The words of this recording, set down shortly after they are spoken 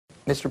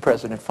Mr.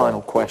 President,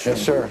 final question.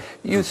 Yes, sir.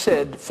 You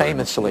said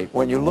famously,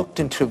 when you looked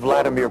into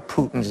Vladimir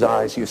Putin's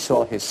eyes, you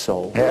saw his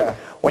soul. Yeah.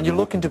 When you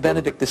look into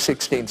Benedict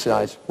XVI's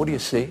eyes, what do you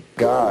see?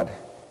 God.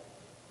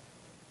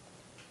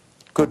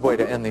 Good way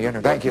to end the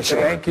interview. Thank you,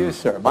 sir. Thank you,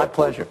 sir. My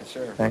pleasure. Yes,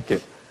 sir. Thank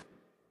you.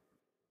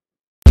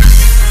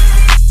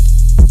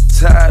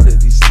 Tired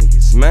of these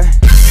niggas, man.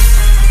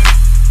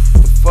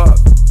 What the fuck?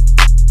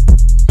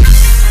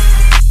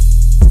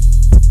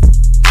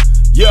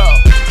 Yo.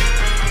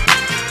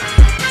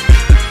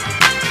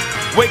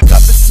 Wake up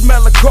and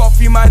smell of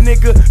coffee, my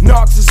nigga.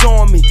 Narcs is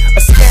on me. A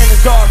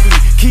scanner doggy.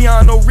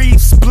 Keanu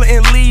Reeves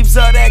splitting leaves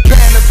of that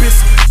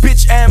cannabis.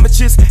 Bitch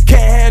amateurs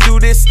can't handle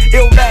this.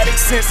 Illmatic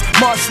sense.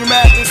 Mushroom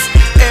atlas.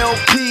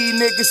 LP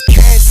niggas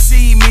can't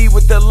see me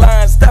with the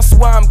lines. That's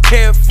why I'm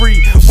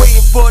carefree.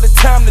 Waiting for the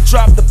time to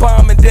drop the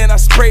bomb and then I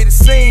spray the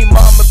scene.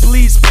 Mama,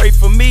 please pray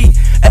for me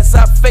as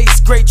I face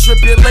great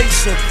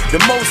tribulation.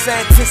 The most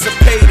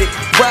anticipated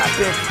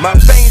rapping. My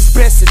veins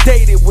been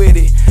sedated with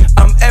it.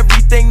 I'm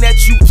everything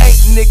that you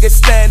ain't, nigga.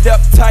 Stand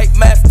up tight,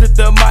 master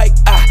the mic.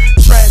 I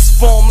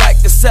transform like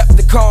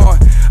Decepticon.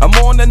 I'm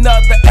on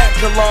another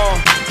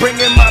echelon,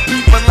 bringing my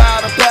people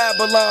out of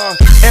Babylon.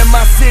 In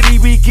my city,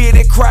 we get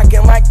it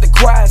cracking like the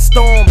quiet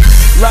storm.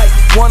 Like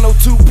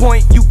 102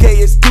 point, UK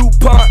is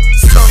DuPont.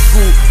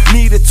 Circle,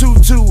 need a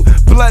tutu.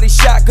 Bloody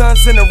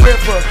shotguns in the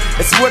river,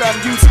 it's what I'm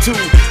used to.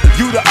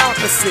 You the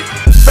opposite,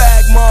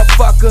 fag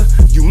motherfucker.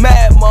 You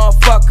mad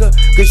motherfucker,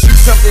 cause you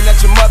something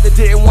that your mother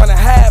didn't wanna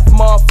have,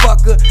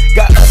 motherfucker.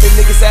 Got other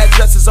niggas'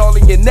 addresses all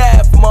in your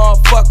nav,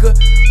 motherfucker.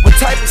 What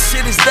type of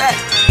shit is that?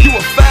 You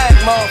a fag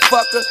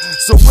motherfucker.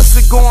 So what's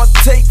it gonna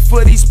take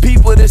for these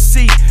people to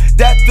see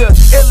that the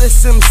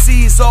illest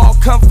MCs all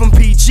come from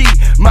PG?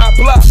 My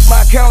block,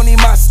 my county,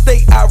 my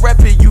state, I rep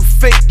it. You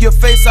fake your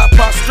face, I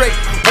prostrate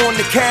on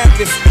the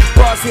canvas.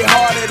 Bars hit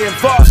harder than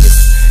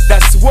Vargas.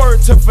 That's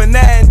word to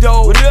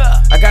Fernando.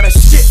 I got a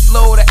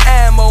shitload of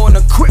ammo and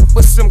equipped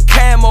with some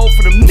camo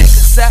for them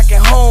niggas sacking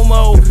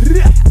homo.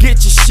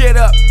 Get your shit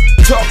up,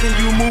 talking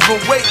you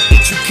moving weight,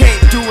 but you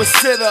can't do a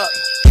sit up.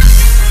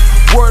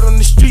 Word on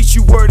the streets,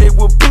 you worded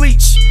with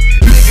bleach.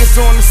 Niggas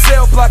on the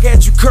cell block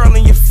had you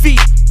curling your feet.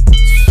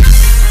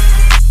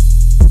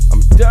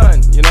 I'm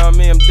done, you know what I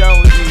mean? I'm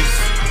done with these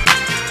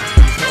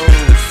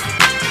hoes.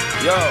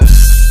 Yo,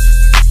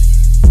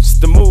 it's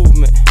the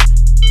movement.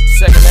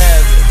 Second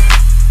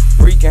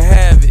Avenue, wreaking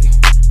havoc.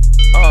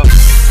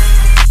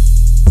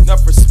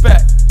 Enough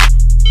respect.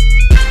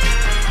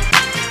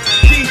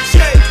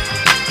 DJ.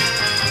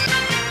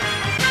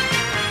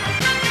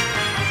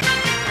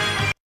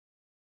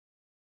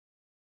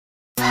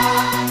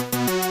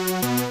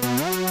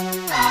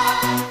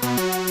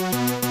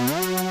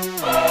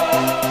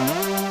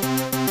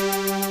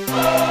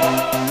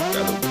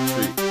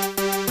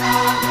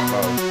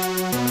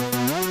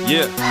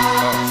 Yeah,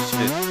 oh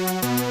shit.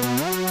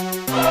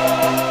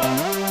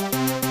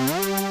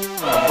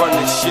 I run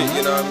this shit,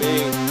 you know what I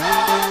mean?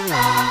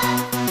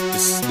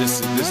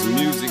 This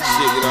music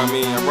shit, you know what I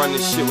mean? I run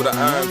this shit with an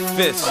iron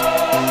fist, you know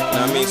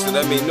what I mean? So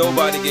that means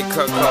nobody get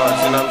cut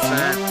cards, you know what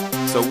I'm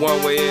saying? So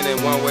one way in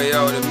and one way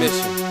out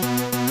admission,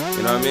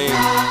 you know what I mean?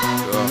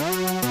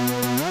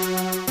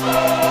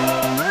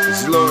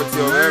 It's loyalty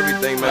over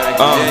everything, man.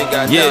 You ain't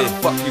got how the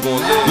fuck you gon'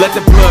 live. Let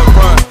the blood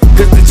run,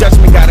 cause the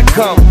judgment gotta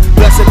come.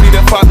 Blessed be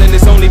the Father and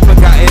His only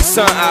begotten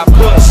Son. I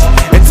push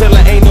until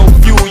there ain't no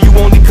fuel. You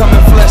only come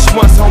in flesh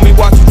once, homie.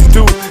 Watch what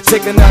you do.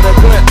 Take another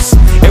glimpse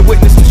and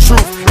witness the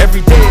truth.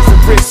 Every day is a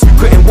risk. You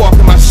couldn't walk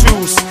in my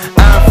shoes.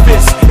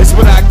 IronFist is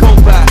what I go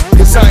by,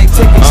 cause I ain't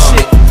taking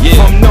shit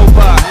from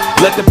nobody.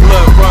 Let the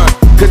blood run,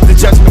 cause the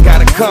judgment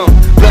gotta come.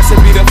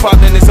 Blessed be the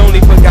Father and His only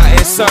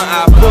begotten Son.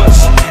 I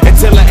push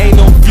until there ain't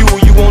no fuel.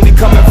 You only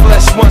come in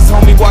flesh once,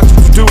 homie. Watch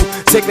what you do.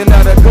 Take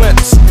another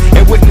glimpse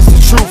and witness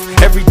the truth.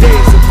 Every day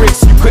is a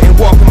risk. You couldn't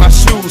walk in my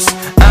shoes.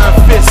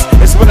 IronFist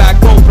is what I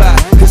go by,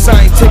 cause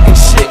I ain't taking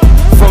shit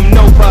from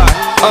nobody.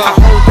 I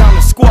hold down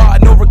the squad,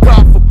 no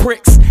regard for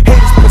pricks.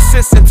 Haters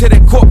persist until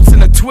their corpse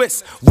in a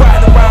twist.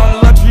 Ride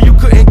around luxury, you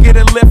couldn't get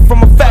a lift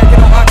from a faggot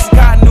on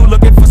Oxycontin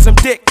looking for some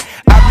dick.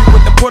 I be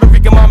with the Puerto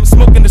Rican mama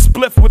smoking the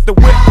spliff with the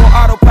whip on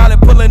autopilot,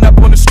 pulling up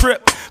on the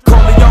strip.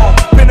 Corleone,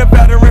 been a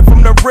veteran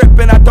from the rip,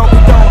 and I don't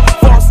condone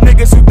false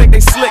niggas who think they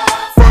slick.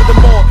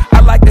 Furthermore,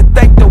 I like to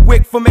thank the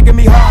WIC for making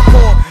me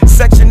hardcore.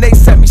 Section 8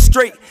 set me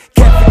straight.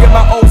 Can't forget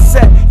my old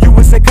set. You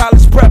was in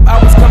college prep,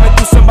 I was coming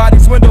through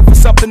somebody's window for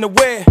something to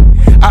wear.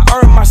 I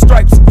earned my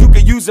stripes, you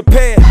could use a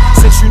pair.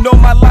 Since you know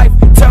my life,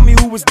 tell me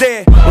who was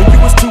there when you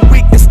was too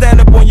weak to stand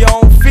up on your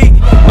own feet.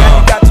 Now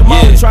you got your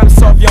mama trying to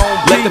solve your own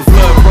beef. Let the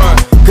blood run,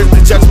 cause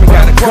the judgment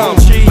gotta come.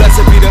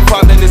 Blessed be the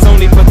Father and His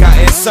only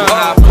begotten Son.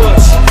 I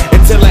push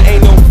until there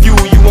ain't no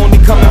fuel. You only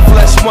come in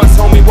flesh once,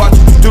 homie. Watch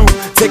what you do.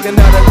 Take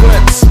another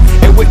glimpse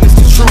and witness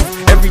the truth.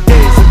 Every day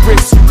is a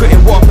risk. You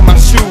couldn't walk in my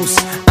shoes.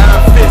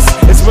 IronFist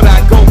is what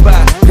I go by,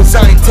 cause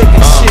I ain't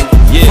taking shit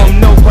from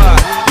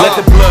nobody. Let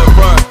the blood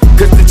run,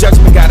 cause the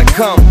judgment gotta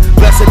come.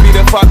 Blessed be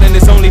the Father and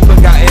His only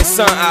begotten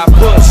Son. I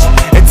push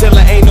until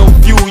there ain't no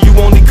fuel. You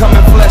only come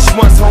in flesh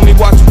once, homie.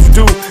 Watch what you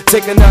do.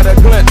 Take another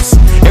glimpse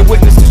and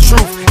witness the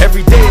truth. Every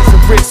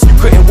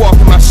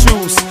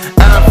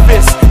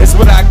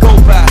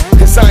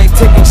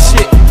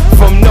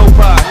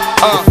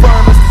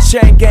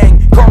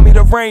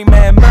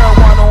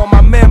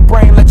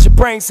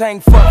brains hang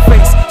fuck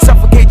face,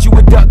 suffocate you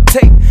with duct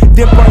tape,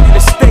 then burn you to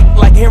stake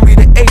like Henry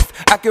VIII.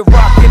 I could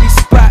rock any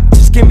spot,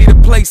 just give me the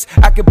place.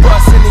 I could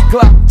bust any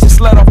Glock,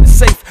 just let off the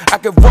safe. I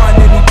could run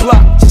any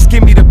block, just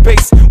give me the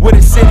base. Where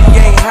the city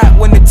ain't hot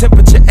when the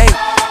temperature ain't.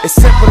 It's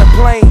simple and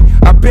plain,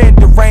 I bend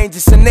the range,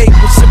 it's innate,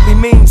 which simply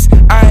means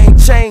I ain't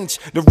changed.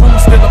 The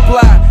rules still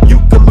apply, you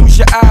could lose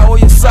your eye or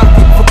your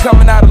socket for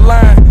coming out of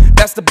line.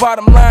 That's the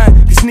bottom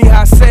line, cause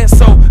Nehemya said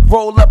so.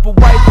 Roll up a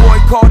white boy,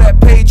 call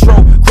that Pedro.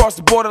 Cross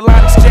the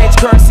borderline, exchange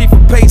currency for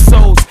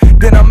pesos.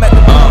 Then I'm at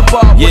the bar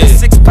with a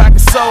 6-pack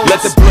of souls.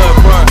 Let the blood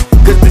run,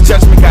 cause the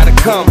judgment gotta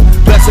come.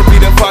 Blessed be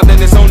the Father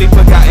and his only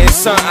begotten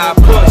Son. I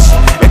push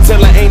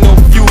until there ain't no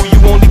view. You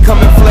only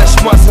come in flesh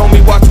once, homie,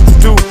 watch what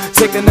you do.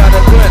 Take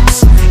another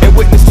glimpse and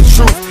witness the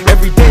truth.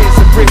 Every day is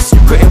a risk,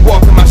 you couldn't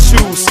walk in my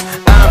shoes.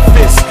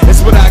 IronFist,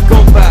 that's what I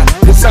go by,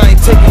 cause I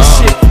ain't taking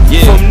shit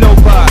from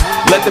nobody.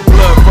 Let the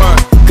blood run,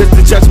 cause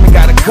the judgment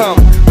gotta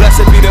come.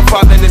 Blessed be the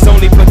Father and his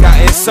only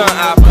begotten Son.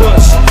 I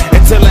push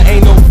until there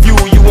ain't no view.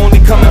 You only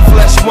come in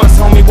flesh once,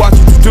 homie, watch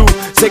what you do.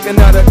 Take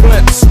another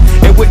glimpse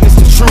and witness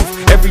the truth.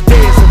 Every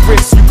day is a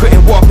risk, you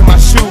couldn't walk in my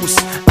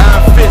shoes.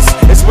 IronFist,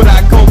 that's what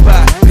I go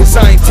by, cause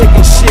I ain't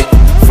taking shit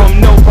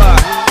from nobody.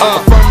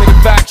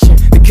 Affirmative action,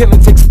 the killing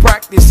takes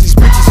practice. These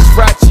bitches is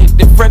ratchet,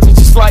 their friends are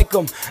just like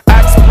them.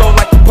 I explode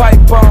like a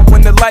pipe bomb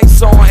when the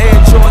lights on. Air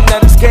Jordan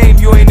at his game,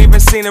 you ain't even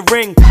seen a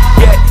ring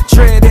yet.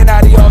 Treading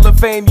out of Hall of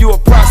Fame, you a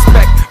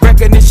prospect.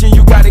 Recognition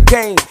you gotta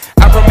gain,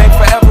 I remain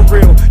forever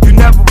real. You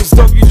never was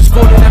dope, you just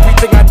quoted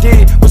everything I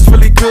did was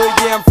really good.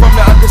 Yeah, I'm from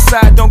the other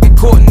side, don't get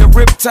caught in the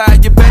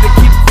riptide. You better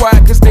keep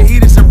quiet, cause the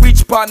heat is a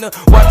reach, partner.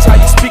 Watch how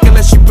you speak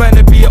unless you plan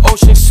to be an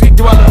ocean street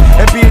dweller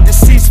and be a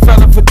deceased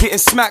fella for getting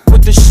smacked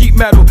with the sheet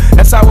metal.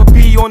 That's how it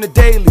be on the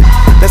daily,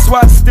 that's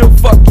why I still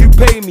fuck you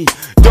pay me.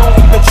 Don't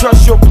even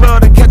trust your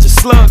blood to catch a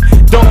slug.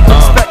 Don't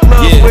expect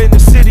love when the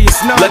city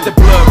is none. Let the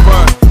blood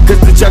run, cause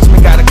the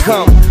judgment gotta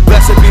come.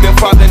 Blessed be the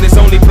Father and his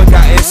only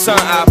begotten Son.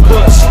 I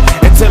push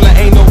until there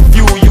ain't no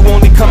view. You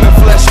only come in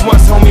flesh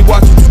once, homie,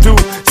 watch what you do.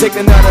 Take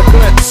another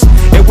glimpse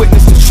and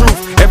witness the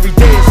truth. Every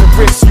day is a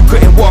risk, you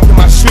couldn't walk in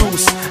my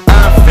shoes.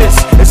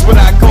 IronFist, that's what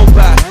I go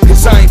by,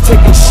 cause I ain't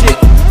taking shit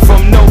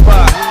from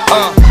nobody.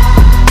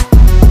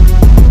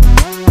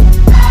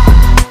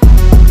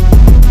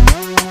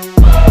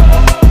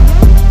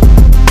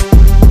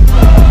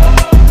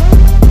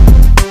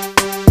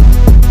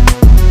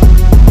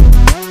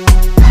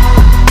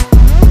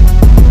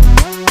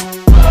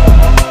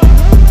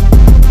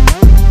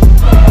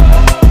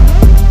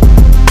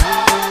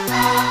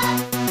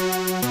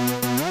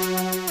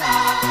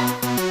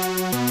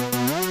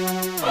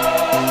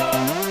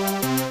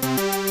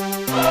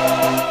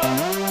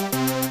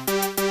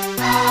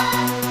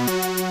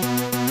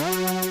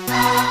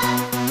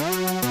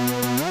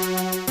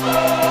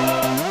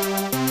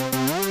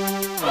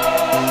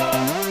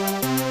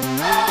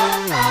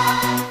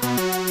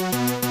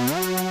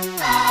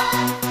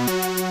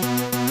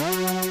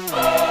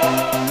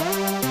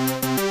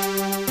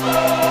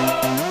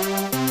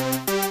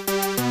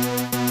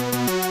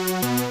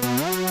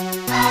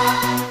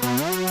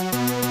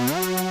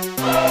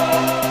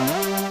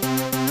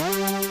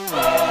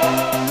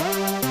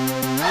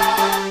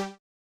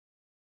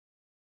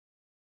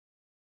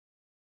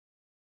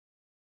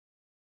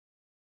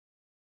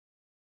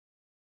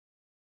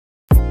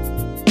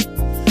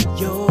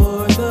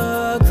 You're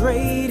the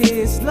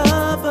greatest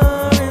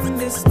lover in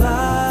this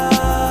life.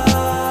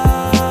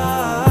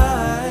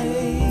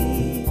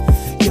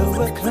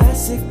 You're a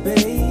classic,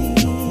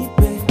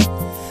 baby,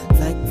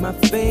 like my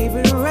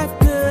favorite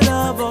record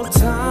of all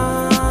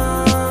time.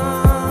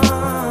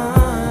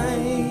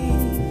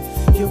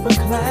 You're a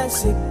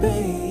classic,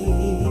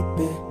 baby,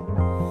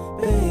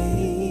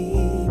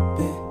 baby,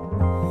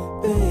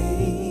 baby.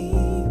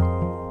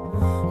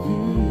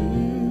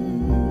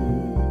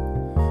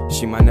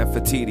 She my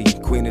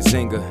Nefertiti, Queen of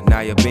Zinga,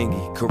 Naya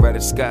Bingy,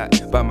 Coretta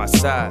Scott by my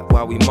side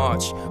while we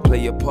march. Play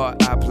your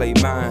part, I play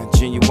mine.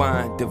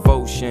 Genuine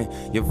devotion,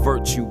 your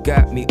virtue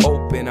got me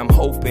open. I'm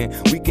hoping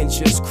we can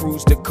just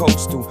cruise the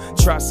coastal,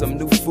 try some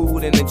new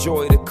food and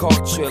enjoy the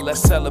culture.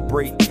 Let's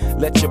celebrate,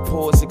 let your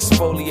pores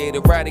exfoliate,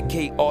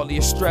 eradicate all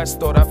your stress.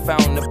 Thought I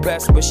found the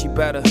best, but she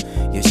better,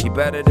 yeah, she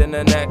better than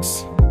the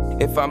next.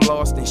 If I'm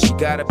lost, then she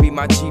gotta be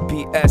my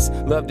GPS.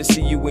 Love to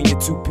see you in your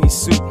two-piece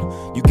suit.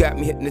 You got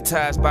me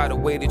hypnotized by the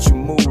way that you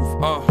move.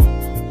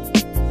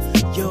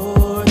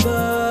 You're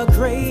the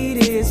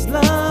greatest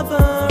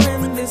lover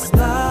in this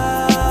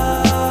life.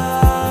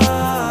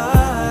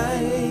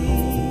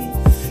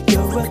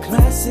 You're a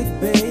classic,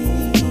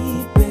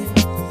 baby,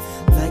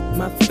 like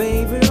my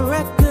favorite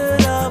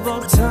record of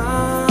all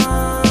time.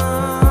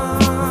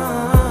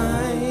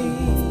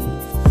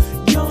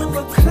 You're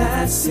a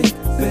classic,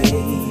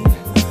 babe.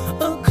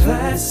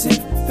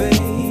 Classic,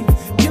 babe,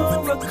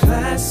 you're a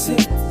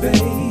classic,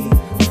 babe.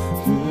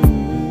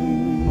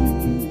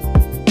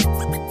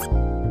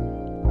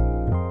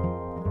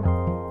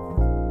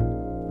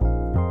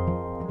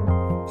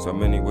 So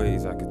many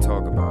ways I could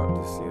talk about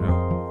this, you know.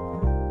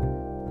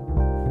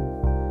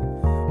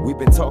 We've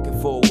been talking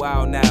for a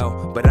while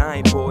now, but I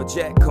ain't bored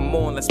yet. Come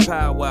on, let's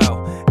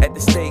powwow. At the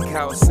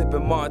steakhouse,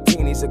 sipping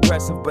martinis.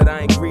 Aggressive, but I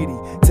ain't greedy.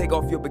 Take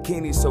off your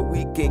bikini so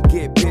we can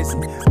get busy.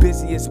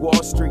 Busy as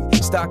Wall Street,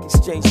 stock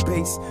exchange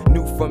pace.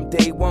 Knew from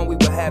day one we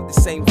would have the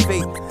same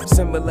fate.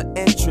 Similar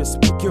interests,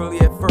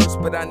 peculiar at first,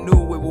 but I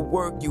knew it would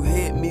work. You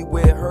hit me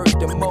where it hurt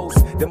the most.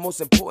 The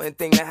most important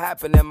thing that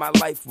happened in my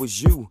life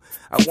was you.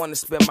 I wanna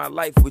spend my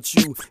life with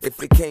you.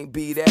 If it can't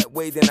be that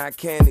way, then I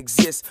can't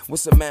exist.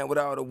 What's a man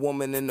without a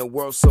woman in the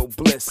world so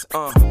bliss?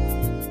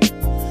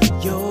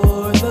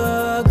 You're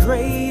the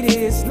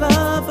greatest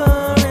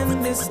lover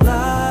in this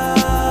life.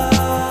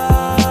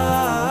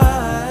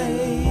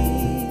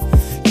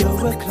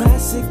 You're a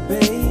classic,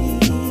 baby,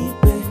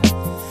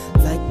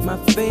 like my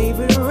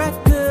favorite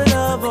record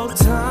of all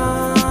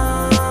time.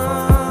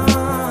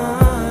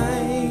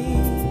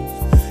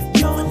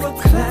 You're a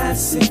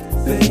classic,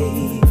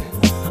 babe,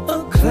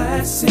 a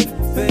classic,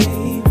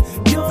 babe.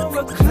 You're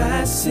a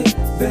classic,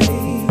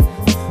 babe.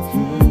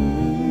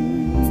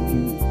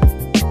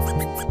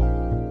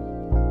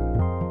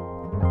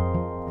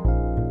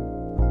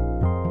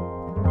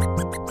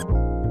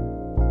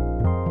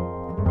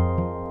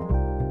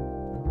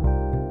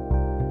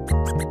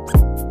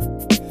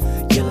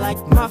 You're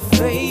like my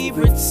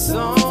favorite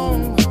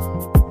song.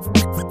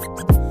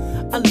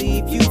 I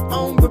leave you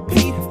on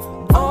repeat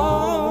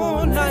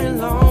all night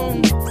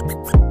long.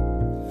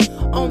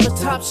 On the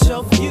top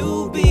shelf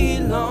you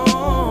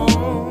belong.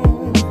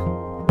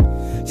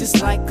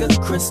 Just like a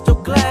crystal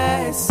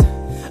glass,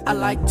 I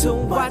like to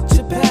watch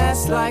it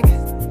pass like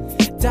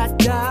da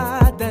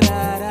da da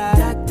da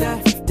da da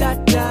da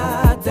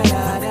da da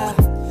da.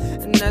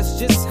 And that's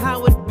just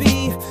how it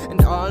be,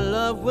 and our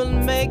love will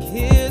make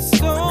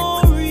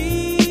history.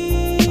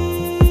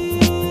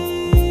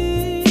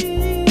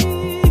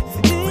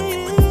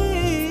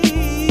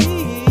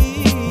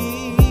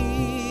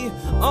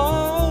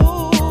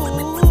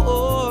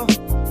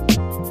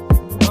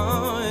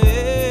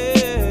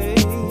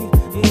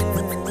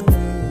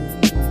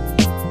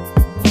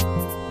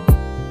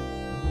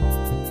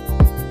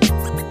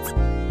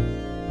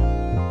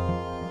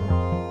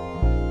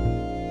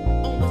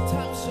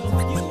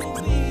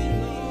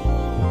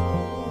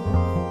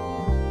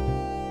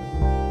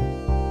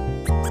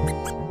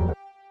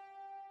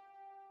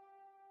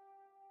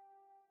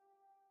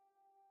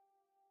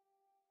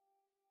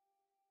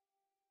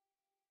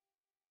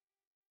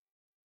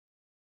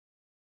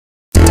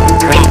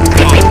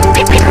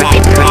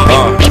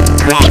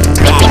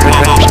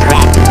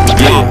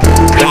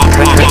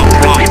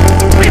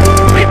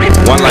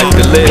 One life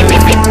to live.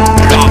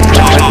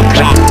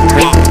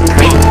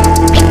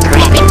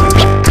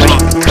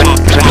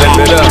 Live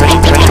it up.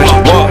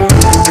 Whoa.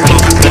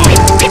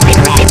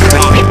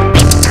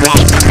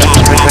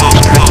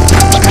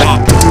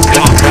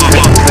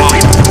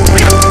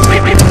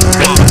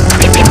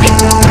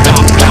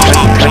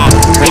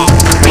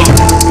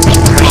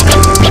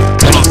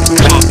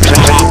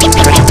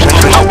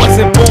 I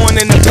wasn't born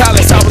in the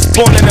palace, I was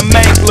born in a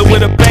mangler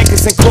with a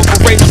bankers and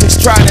corporations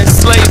trying to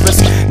enslave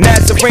us.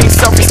 Nazarene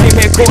self-esteem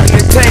here caught in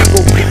the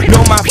tangle.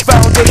 Know my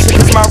foundation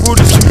cause my root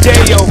is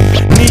Judeo.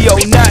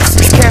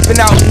 Neo-Nazis camping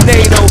out in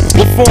NATO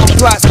with foreign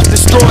plots to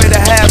destroy the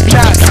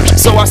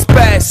have-nots. So I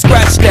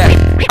scratch that,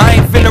 I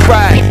ain't finna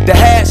ride. The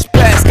hash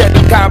pass that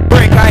the kind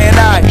break I.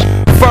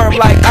 Firm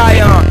like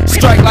iron,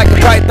 strike like a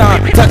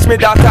python. Touch me,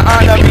 Dr.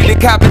 Honor, me the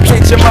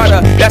competent your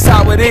mother. That's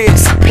how it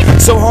is.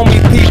 So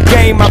homie, peep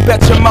game, I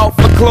bet your mouth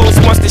for close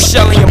once the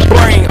shell in your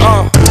brain.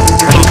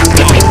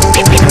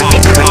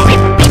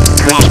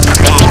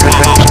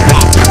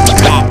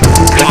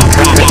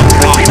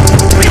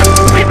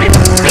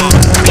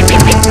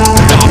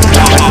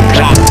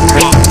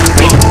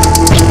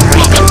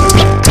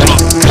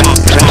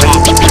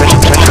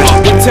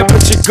 The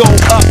temperature go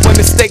up when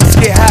the stakes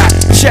get high.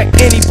 Check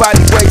anybody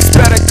waist,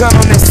 better gun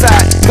on their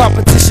side.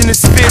 Competition is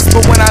fierce,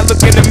 but when I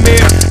look in the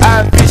mirror,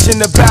 I envision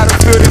the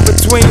battlefield in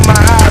between my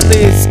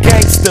eyelids.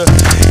 Gangster,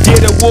 yeah,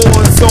 the war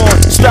is on.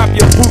 Strap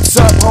your boots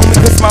up, homie,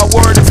 cause my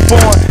word is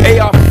born.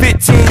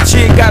 AR-15,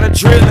 G, got a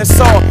drill and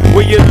saw.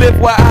 Where you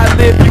live, where I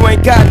live, you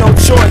ain't got no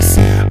choice.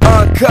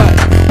 Uncut,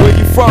 where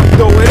you from,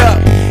 throw it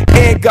up.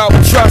 And God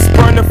we trust,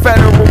 burn the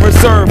Federal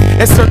Reserve.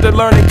 Insert the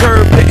learning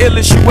curve, the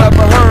illest you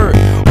ever heard.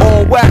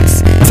 On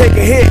wax, take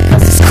a hit,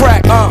 cause it's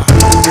crack,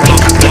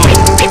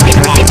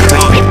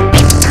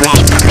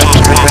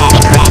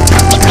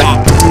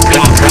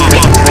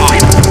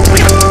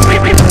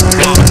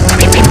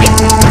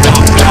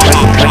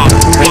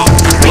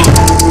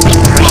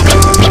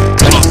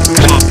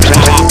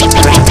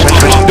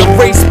 The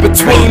race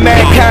between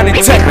mankind and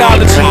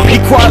technology.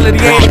 Equality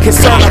ain't a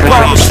concern, I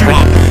promise you.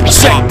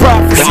 Check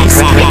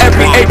prophecies.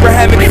 Every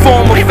Abrahamic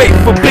form of faith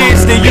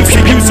forbids the use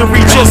of usury,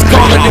 just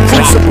call it the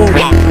crucible.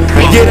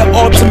 Yeah, the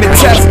ultimate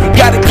test.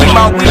 Gotta keep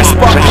my weed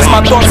spark, cause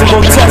my thoughts are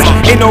grotesque.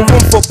 Ain't no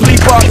room for plea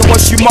bargain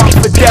once you mark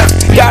for death.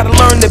 Gotta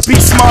learn to be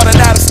smarter,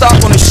 not a stock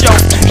on the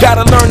shelf.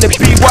 Gotta learn to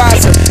be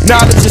wiser,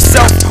 knowledge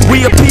yourself.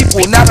 We a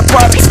people, not a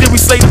product, still we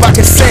slave by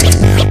consent.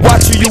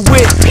 Watch who you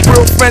with,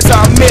 real friends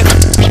are a myth.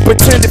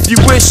 Pretend if you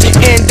wish you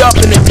end up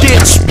in a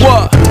ditch.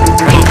 What?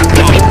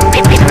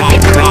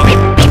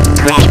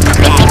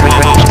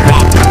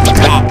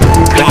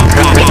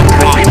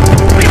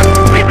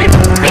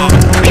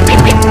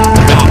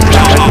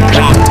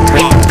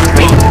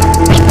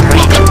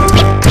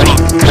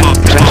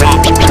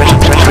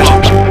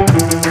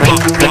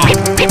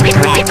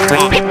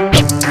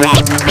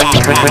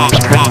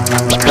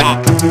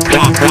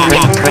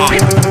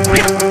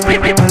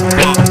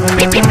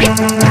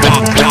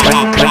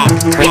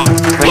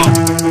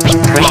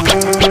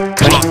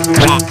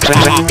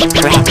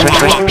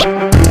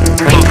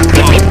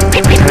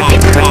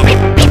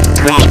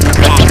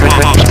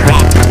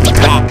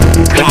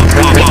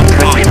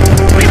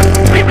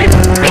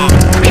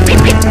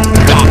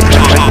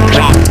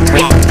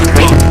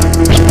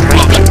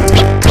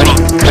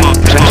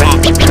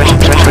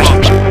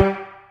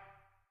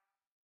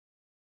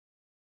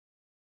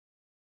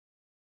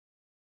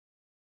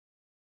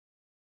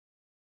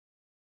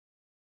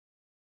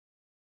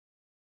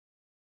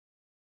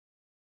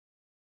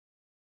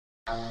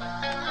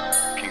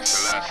 King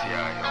Selassie,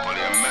 Holy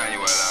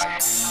Emmanuel,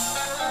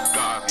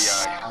 God be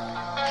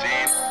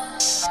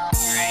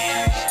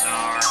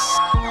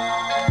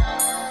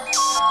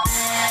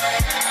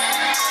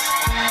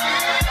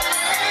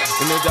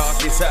In the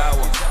darkest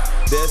hour,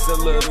 there's a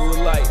little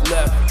light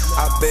left.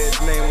 I bear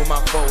his name on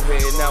my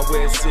forehead, now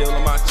wear a seal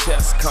on my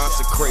chest.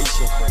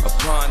 Consecration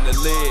upon the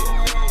lid.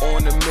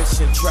 On a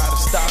mission, try to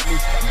stop me,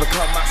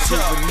 become my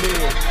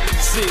souvenir.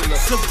 Sealer.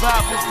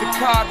 Survival's the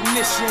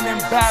cognition and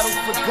battle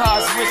for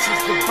God's wishes.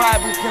 The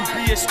Bible can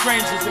be a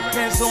stranger,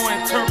 depends on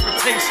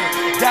interpretation.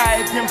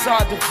 Diadems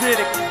are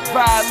Davidic,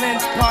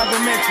 violins,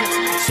 ponderments.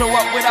 Show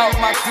up without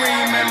my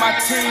cream and my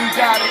team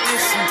got an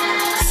issue.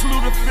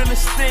 Slew the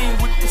Philistine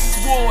with the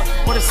sword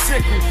or the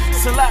sickle.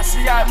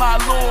 Selassie, my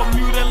Lord,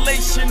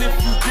 mutilation if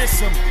you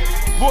diss him.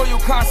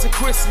 Royal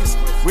consequences,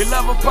 we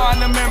love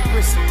upon the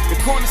empress. The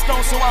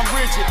cornerstone, so I'm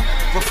rigid,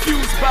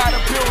 refused by the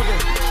builder.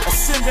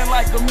 Ascending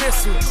like a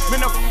missile,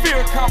 been a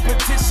fear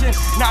competition.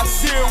 Not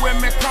zero where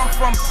me come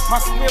from, my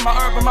spear, my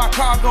herb, and my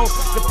Congo.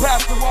 The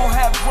pastor won't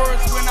have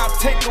words when I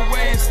take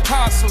away his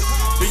tonsils.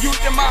 The youth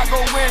in my go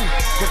win,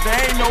 cause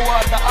there ain't no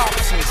other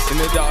options.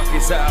 In the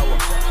darkest hour,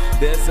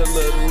 there's a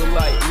little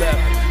light left.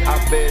 I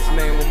bear his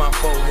name on my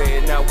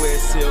forehead, now wear a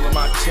seal on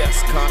my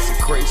chest.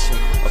 Consecration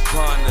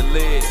upon the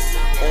lid.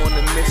 On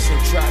a mission,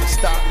 try to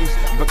stop me,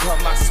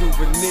 become my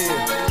souvenir.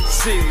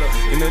 Sealer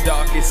in the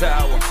darkest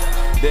hour,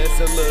 there's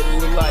a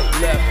little light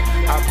left.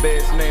 I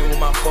bear his name on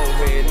my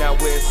forehead, now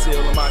wear a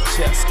seal on my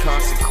chest.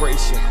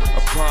 Consecration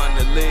upon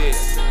the lid.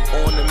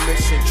 On a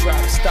mission,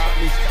 try to stop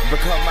me,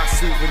 become my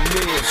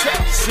souvenir.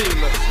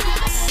 Sealer.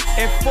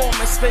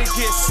 Informants, they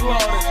get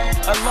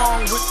slaughtered,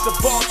 along with the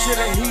vulture,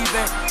 the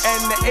heathen,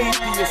 and the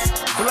atheist.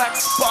 Black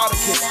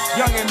Spartacus,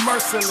 young and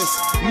merciless,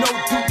 no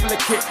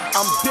duplicate.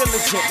 I'm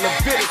diligent,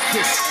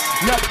 Leviticus.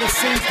 Nothing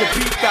seems to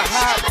beat the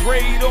high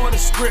grade or the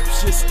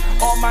scriptures.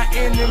 All my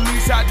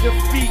enemies I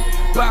defeat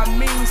by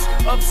means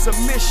of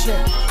submission.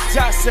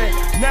 Jah said,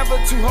 never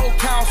to hold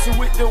counsel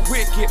with the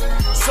wicked.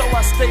 So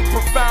I stay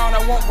profound,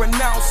 I won't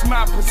renounce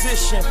my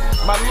position.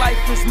 My life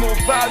is more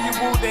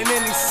valuable than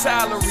any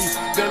salary.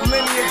 The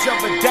lineage of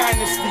a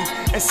dynasty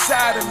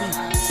inside of me.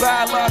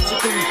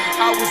 Biologically,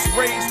 I was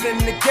raised in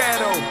the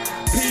ghetto.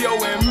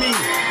 P.O.M.E.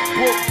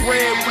 Broke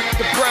bread with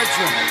the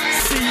brethren.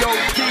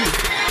 C.O.D.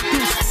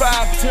 Deuce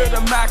 5 to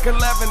the Mac 11,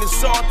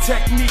 it's all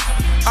technique.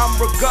 I'm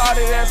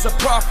regarded as a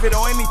prophet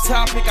on any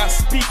topic I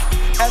speak.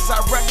 As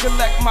I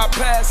recollect my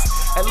past,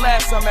 at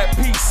last I'm at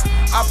peace.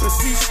 I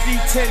beseech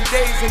thee 10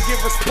 days and give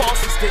us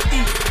pulses to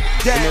eat.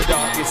 Damn. In the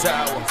darkest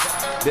hour,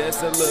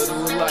 there's a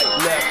little light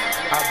left.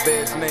 I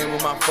bear his name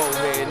on my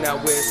forehead, now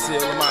wear a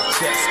seal on my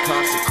chest.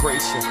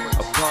 Consecration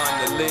upon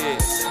the lid.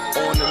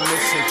 On a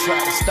mission, try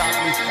to stop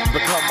me,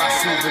 become my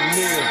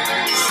souvenir.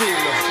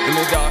 Sealer in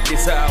the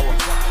darkest hour,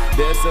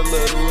 there's a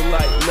little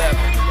light left.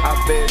 I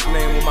bear his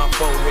name on my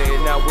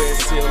forehead, now wear a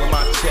seal on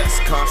my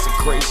chest.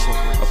 Consecration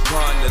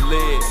upon the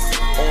lid.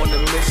 On a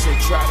mission,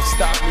 try to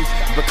stop me,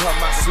 become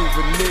my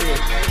souvenir.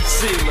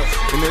 Sealer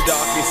in the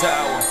darkest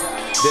hour,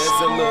 there's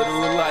a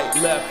little light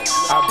left.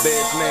 I bear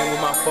his name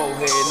on my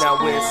forehead,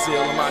 now wear a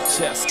seal on my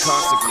chest.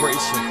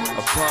 Consecration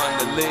upon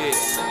the lid.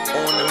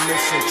 On a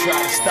mission, try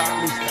to stop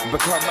me,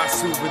 become my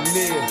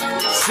souvenir.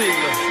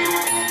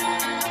 Sealer.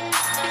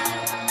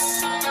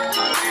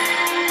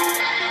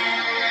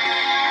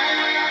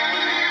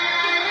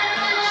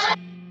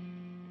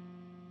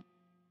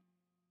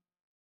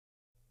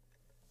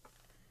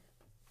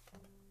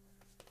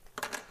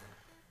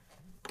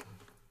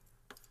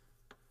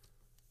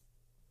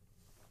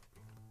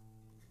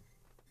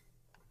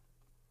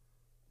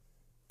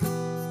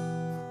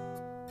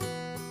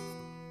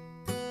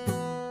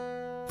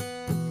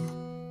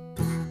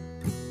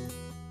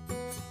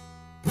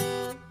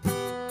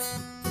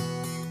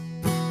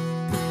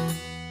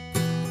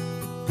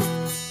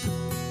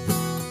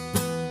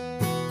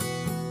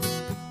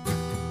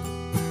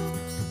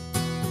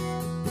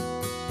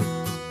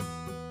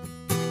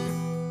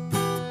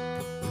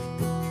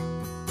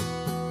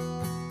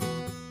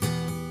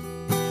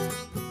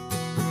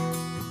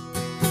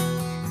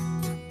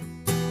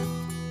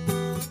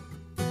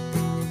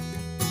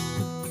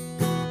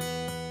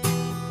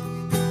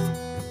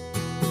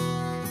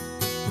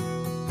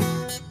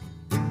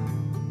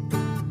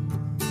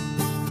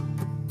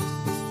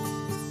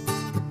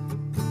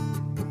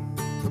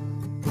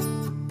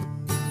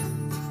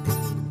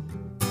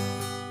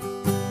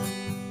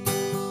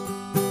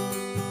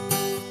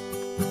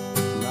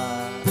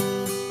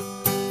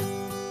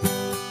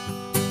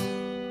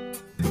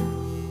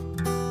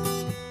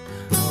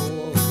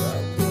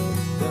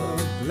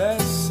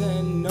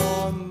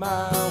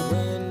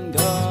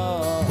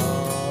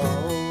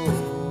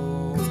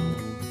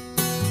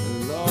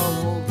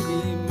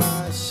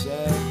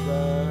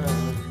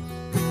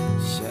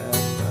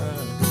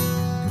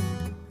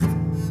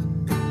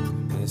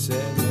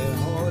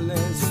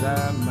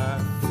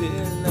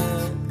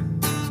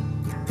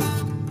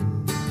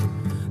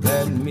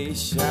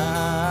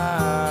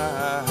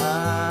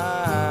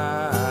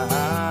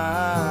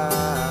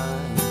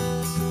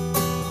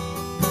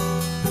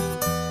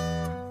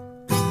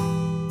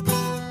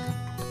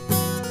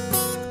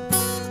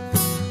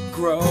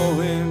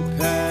 Growing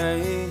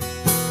pain,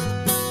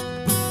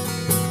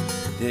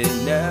 they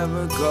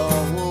never go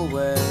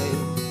away.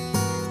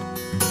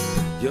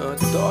 Your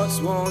thoughts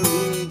won't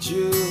lead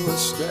you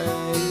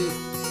astray.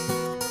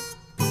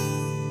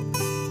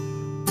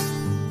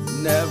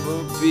 Never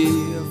be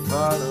a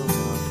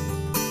follower,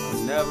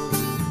 I'll never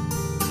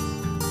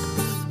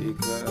be,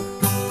 because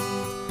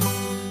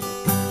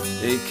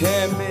they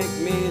can't make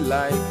me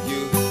like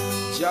you.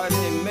 Jah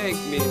didn't make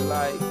me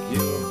like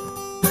you.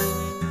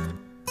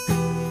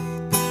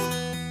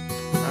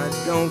 I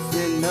don't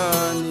fit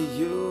none of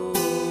you.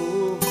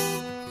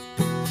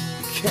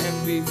 You can't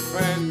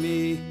befriend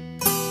me.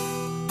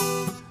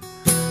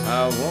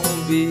 I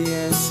won't be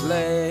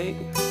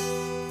enslaved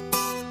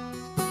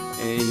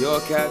in your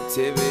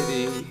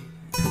captivity.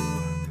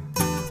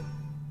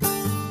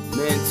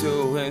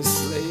 Mental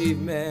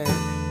enslavement,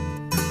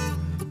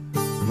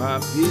 my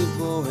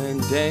people in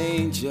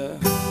danger.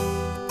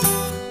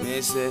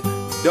 They said,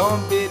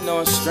 don't be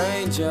no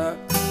stranger.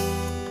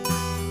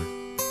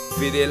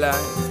 Feel it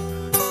like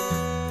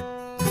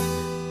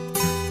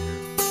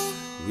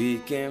we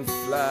can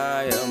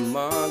fly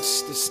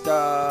amongst the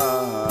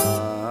stars,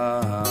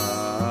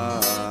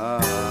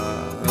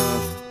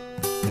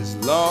 as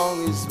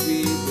long as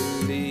we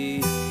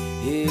believe.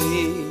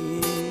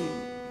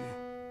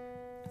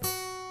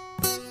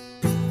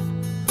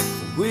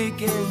 We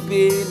can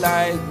be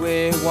like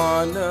we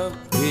wanna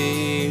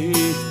be.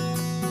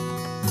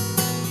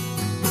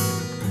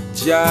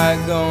 Jah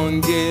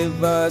gon'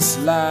 give us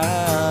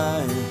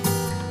life.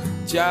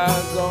 Jah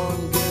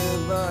gon'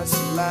 give us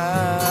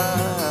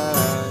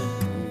life.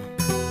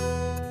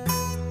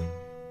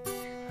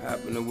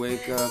 Happen to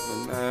wake up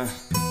and I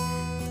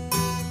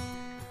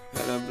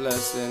had a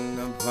blessing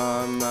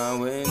upon my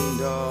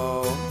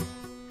window.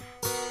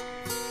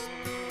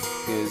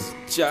 'Cause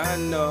Jah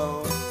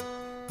know,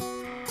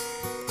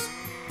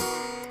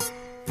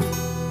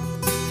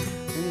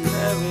 and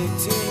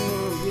everything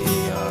will be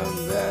on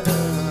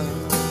better.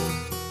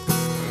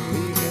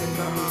 We can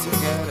come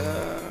together.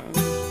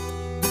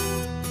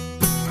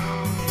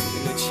 We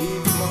can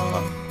achieve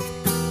more.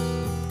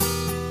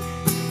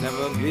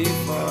 Never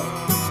before.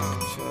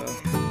 Sure.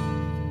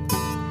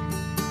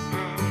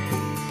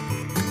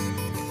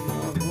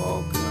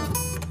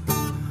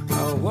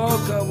 I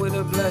woke up with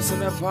a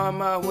blessing upon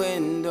my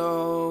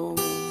window.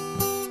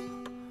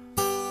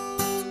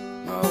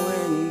 My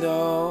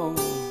window.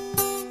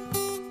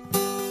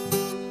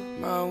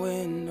 My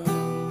window.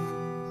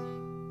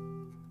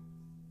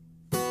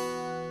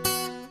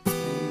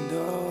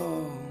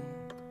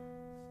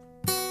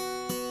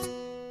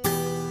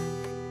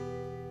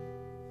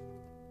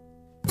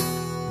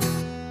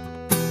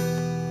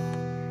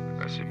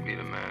 Blessed be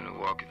the man who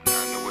walketh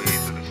not in the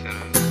ways of the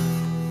sinners.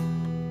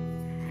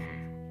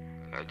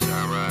 Let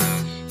Jah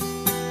rise.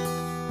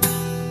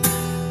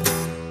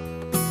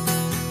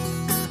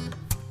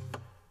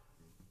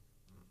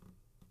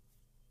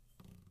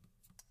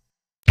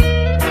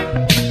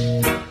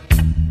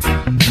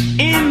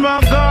 In my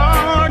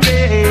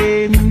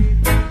garden,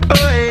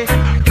 oh yeah,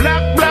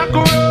 black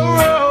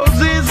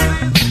roses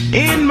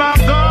in my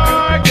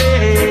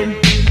garden.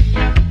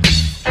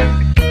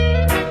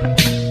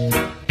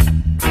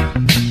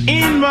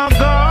 In my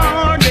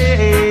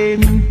garden,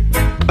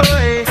 oh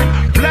yeah,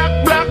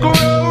 black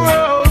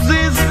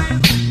roses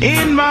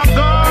in my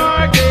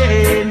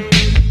garden.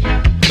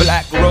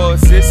 Black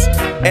roses,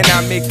 and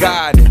I'm a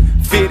garden.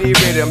 Fitty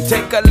rhythm,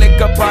 take a lick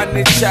upon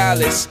the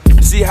chalice.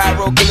 See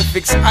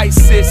hieroglyphics,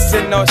 Isis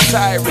and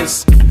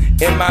Osiris.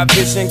 In my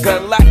vision,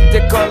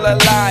 galactical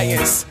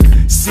alliance.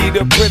 See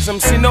the prism,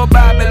 see no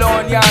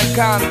Babylonian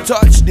can't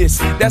touch this.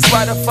 That's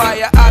why the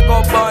fire I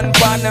go burn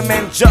them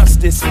and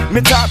justice.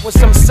 Me talk with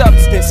some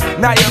substance,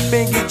 now you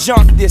bingy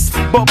junk this.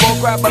 Bobo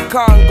grab a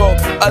Congo,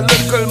 a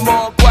little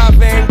more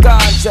guava and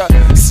ganja.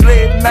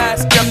 Slave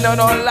master, them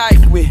don't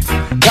like we.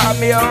 Call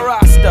me a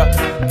Rasta,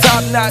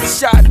 top notch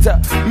shatter.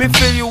 Me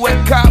fill you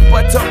with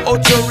copper to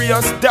Ocho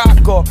Rios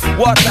Daco.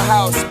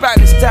 Waterhouse,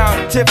 Spanish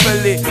Town,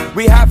 Tivoli.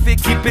 We have to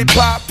keep it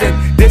poppin'.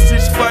 This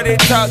is for the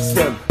thugs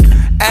them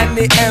and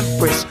the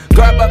Empress.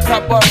 Grab a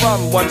cup of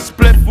rum, one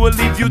split will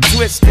leave you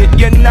twisted.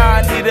 You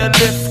nah need a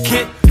lift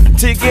kit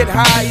to get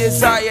high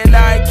as I and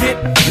I get.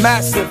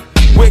 Massive,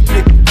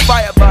 wicked,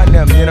 fire by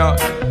them, you know.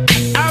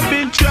 I've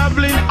been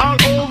traveling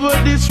all over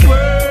this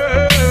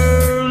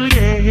world,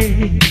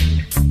 yeah.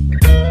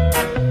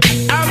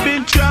 I've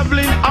been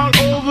traveling all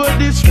over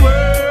this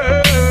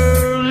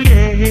world,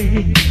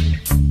 yeah.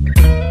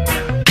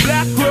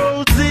 Black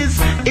roses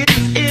is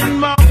in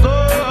my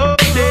garden.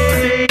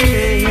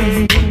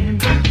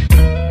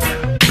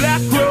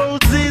 Black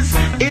roses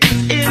is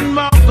in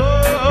my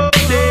garden.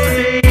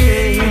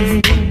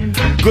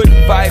 Good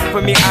vibe for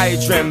with me eye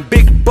trim.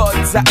 Big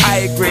buds are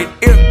high grade.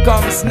 Here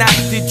comes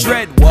Nasty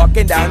Dread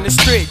walking down the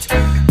street.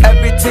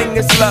 Everything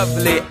is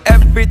lovely,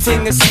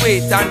 everything is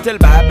sweet, until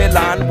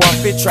Babylon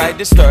Waffy try to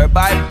disturb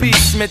my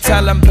peace. Me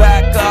tell them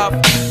back off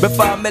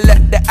before me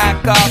let the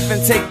act off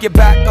and take you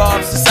back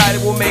off.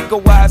 Society will make a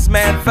wise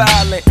man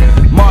violent.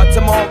 More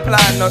to more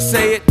plan, no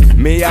say it,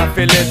 me I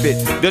feel live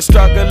it. The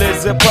struggle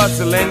is a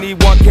puzzle,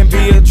 anyone can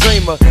be a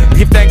dreamer.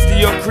 Give thanks to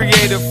your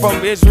creator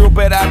from Israel,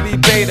 but I be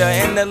beta.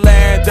 In the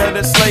land of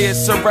the slayers,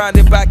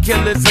 surrounded by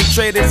killers and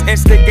traitors,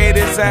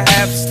 instigators and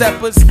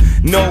half-steppers,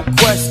 no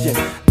question.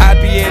 I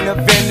be in a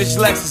vintage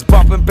Lexus,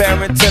 bumping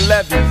Barrington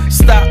Levy.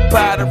 Stop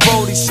by the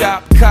roadie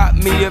shop, caught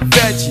me a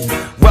veggie.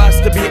 Rise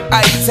to be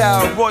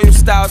I-Town, Royal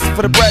Styles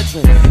for the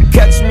brethren.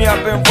 Catch me up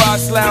in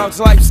Ross Lounge,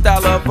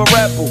 lifestyle of a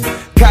rebel.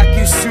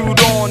 Cocky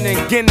suit on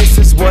and Guinness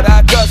is what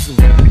I guzzle.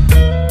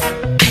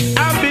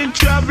 I've been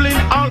traveling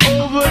all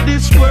over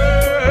this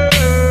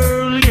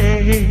world,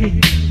 yeah.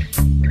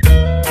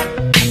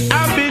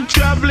 I've been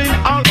traveling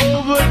all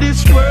over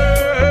this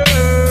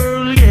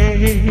world,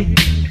 yeah.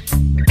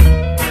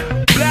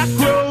 Black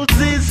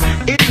roses,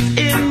 it's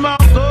in my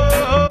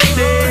garden.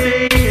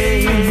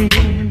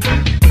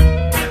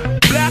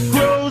 Black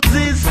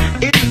roses,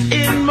 it's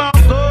in my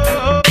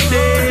garden.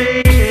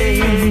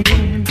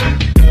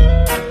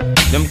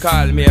 Them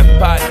call me a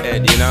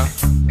pothead, you know.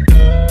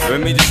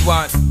 When me just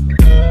want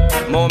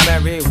more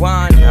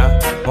marijuana,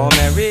 more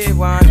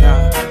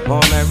marijuana,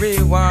 more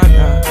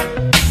marijuana,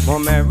 more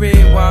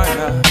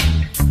marijuana.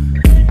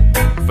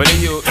 For the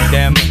youth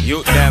them,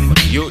 youth them,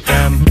 youth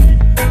them.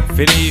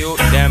 For the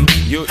youth them,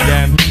 youth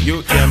them,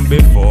 youth them.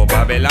 Before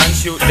Babylon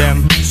shoot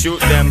them, shoot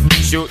them,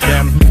 shoot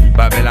them.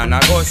 Babylon I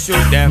go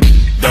shoot them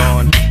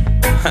down.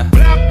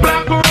 Black,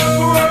 black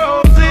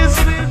roses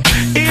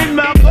in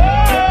my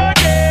garden.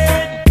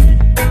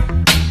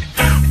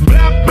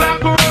 Black,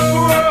 black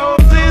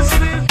roses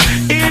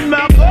in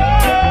my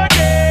garden.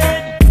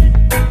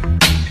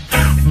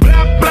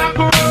 Black, black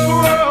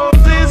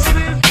roses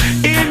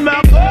in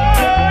my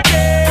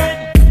garden.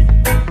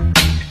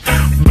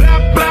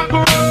 Black, black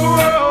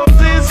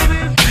roses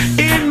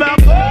in my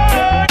garden.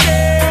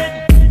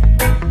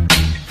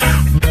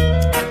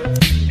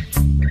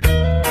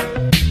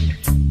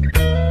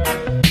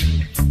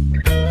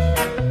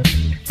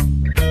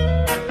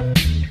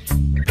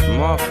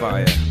 More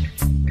fire.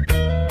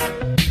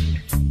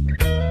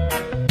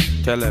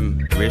 Tell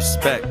them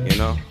respect, you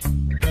know.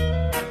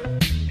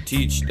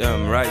 Teach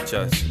them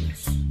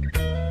righteousness.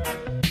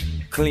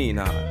 Clean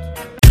heart.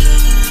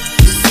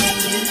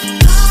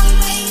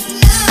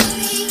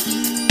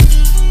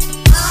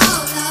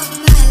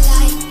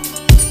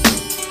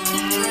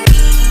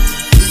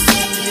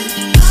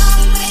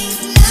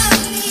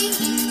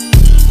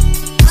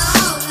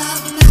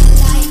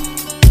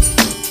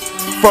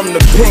 From the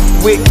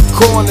Pickwick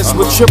corners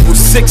with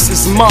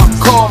 666 marked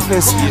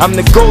coffins. I'm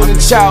the golden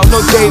child, no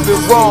David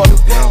Roth.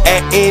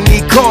 At any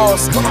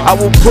cost, I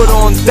will put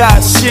on that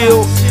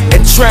shield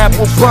and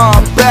trample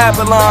upon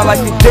Babylon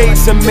like the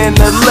days of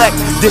Menelec.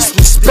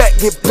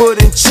 Disrespect get put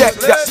in check.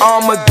 The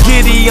armor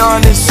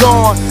Gideon is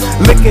on,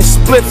 licking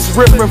splits,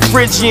 ripping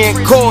Phrygian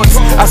chords.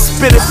 I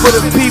spit it for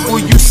the people,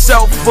 you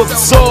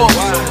self-absorbed.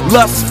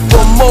 Lust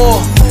for more,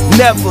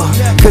 never,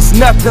 cause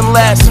nothing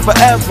lasts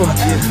forever.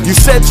 You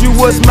said you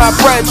was my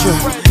brethren,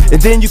 and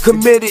then you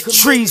committed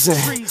treason.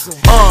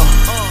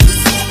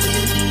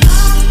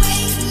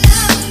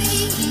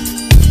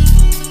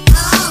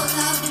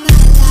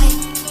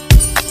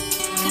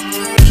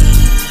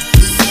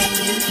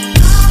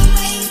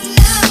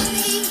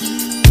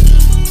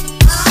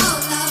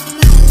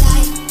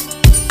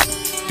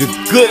 The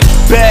good,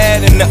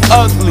 bad, and the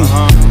ugly,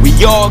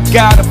 we all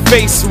gotta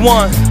face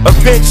one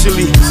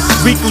eventually.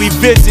 Weekly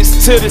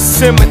visits to the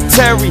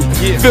cemetery,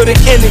 feel the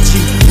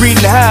energy,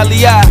 reading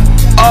highly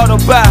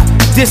Autobi,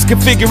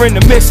 disconfiguring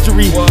the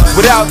mystery.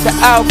 Without the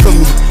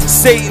alchemy,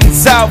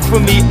 Satan's out for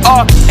me.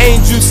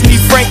 Archangels need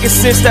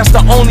frankincense, that's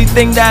the only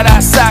thing that I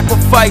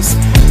sacrifice.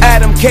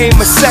 Adam came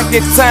a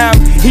second time,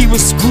 he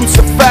was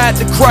crucified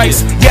to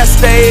Christ. Yes,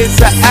 there is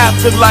an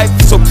afterlife,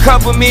 so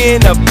cover me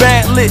in a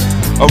bandlit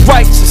of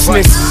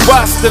righteousness.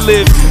 Watch to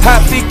live,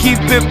 happy, keep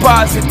it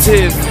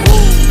positive.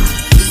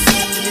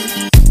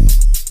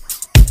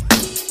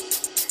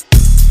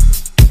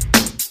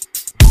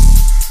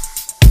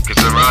 Cause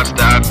the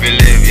Rasta I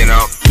believe, you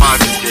know,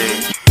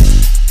 positive.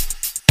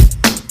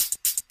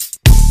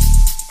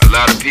 A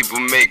lot of people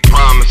make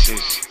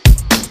promises,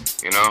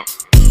 you know,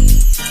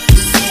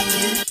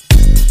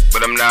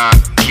 but I'm not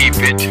keep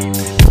it.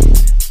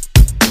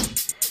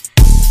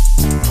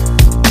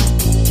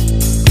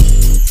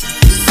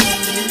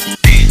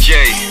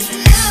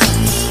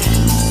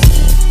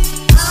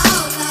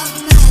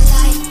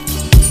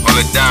 Hold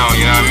it down,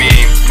 you know what I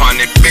mean? Upon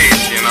the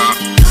bass, you know.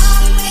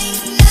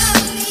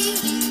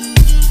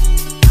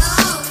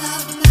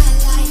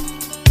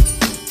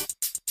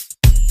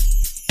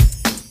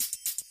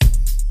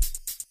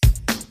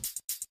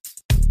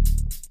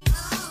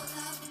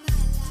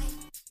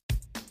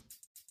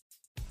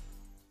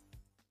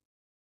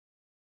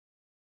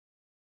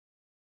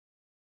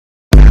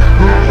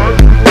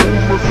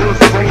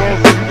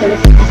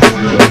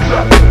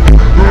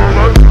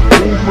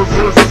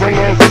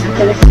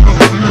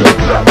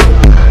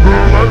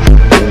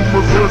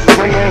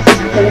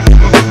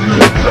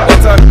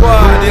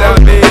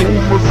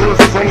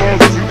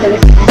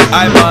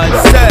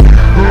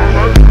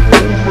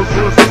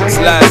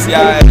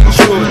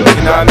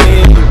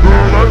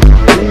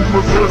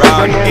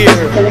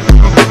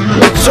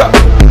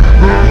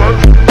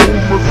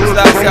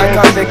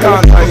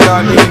 know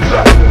what I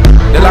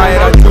mean? The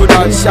lion I threw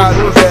that shot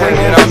there,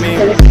 you know what I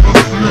mean?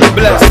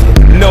 Blessed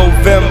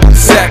November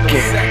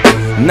 2nd,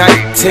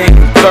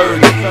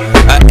 1930.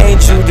 An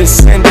angel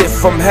descended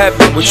from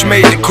heaven, which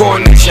made the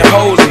coronation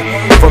holy.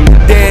 From the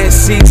Dead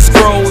Sea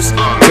Scrolls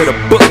to the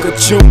Book of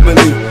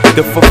Jubilee,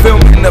 the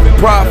fulfillment of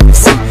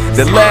prophecy,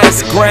 the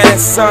last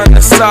grandson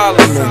of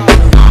Solomon.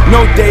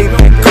 No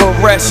David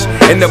Koresh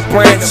and the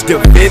Branch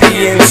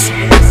Davidians.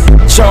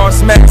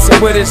 Charles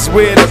Manson with his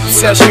weird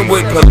obsession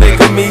with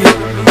polygamy.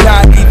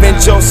 Not even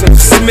Joseph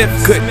Smith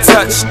could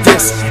touch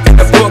this in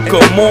the Book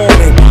of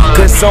Mormon,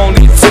 cause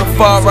only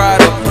Tafari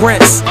the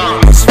Prince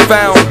was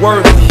found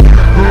worthy.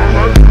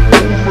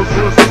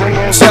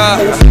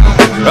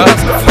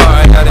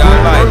 Rastafari, how they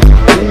all like.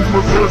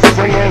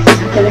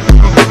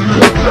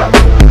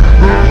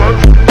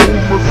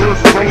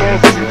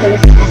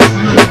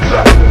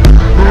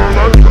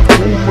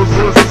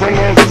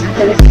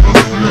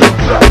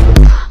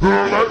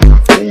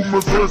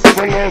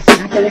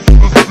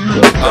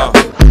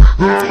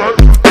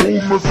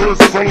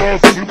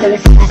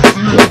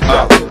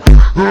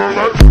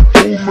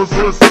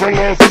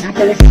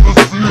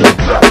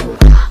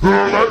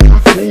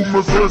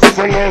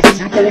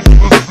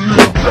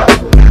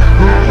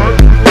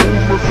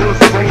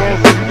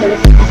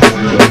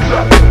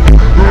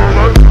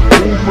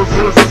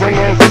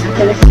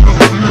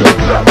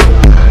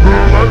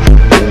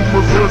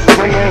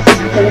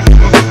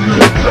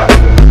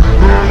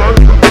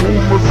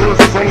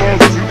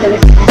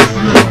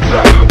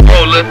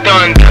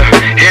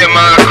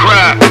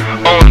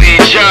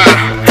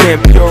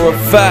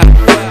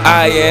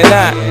 I and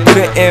I,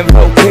 the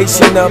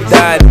invocation of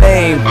thy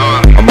name.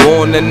 I'm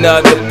on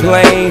another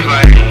plane.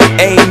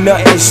 Ain't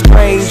nothing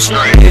strange.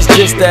 It's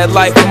just that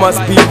life must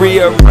be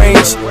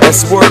rearranged.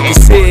 That's word to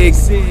sig,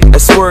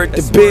 that's word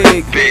to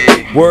big,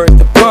 word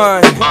to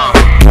pun.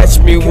 Catch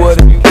me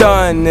what I'm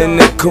done in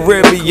the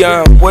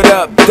Caribbean. What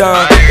up,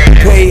 done?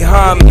 Pay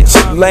homage,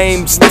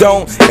 lames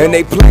don't, and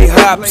they play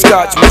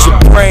hopscotch with your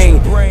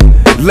brain.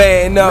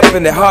 Laying up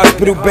in the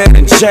hospital bed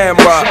in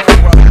Shamrock.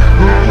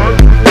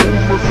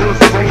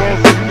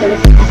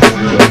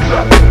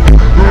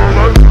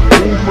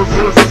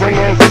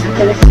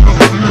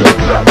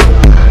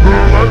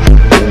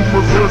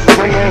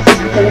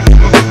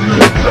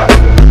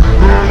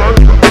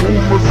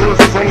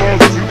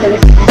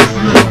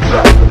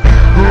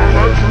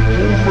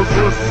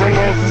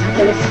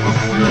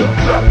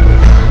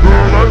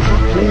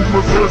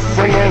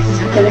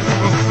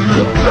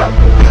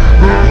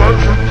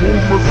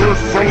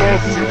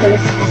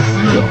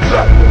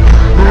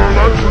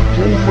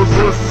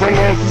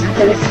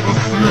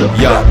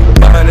 Yo,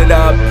 burn it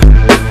up.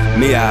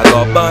 Me, I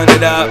go burn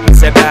it up.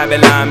 Say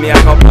Babylon, me,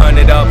 I go burn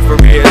it up for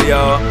real,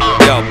 yo.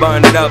 Yo,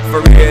 burn it up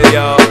for real,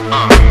 yo.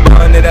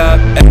 Burn it up.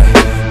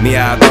 Me,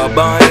 I go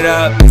burn it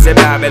up. Say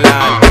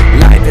Babylon,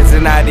 light is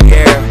in the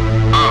air.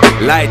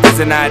 Light is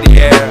in the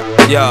air.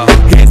 Yo,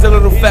 here's a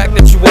little fact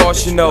that you all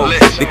should know.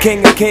 The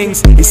King of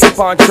Kings, he sits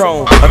upon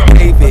throne of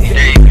David.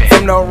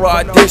 From the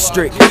Raw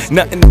District,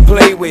 nothing to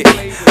play with.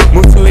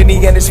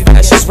 Mussolini and his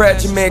fascist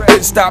regiment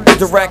couldn't stop the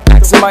direct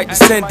Axumite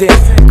descendant.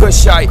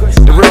 Cushite,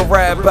 the real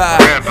rabbi,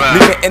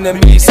 leaving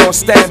enemies on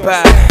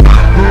standby.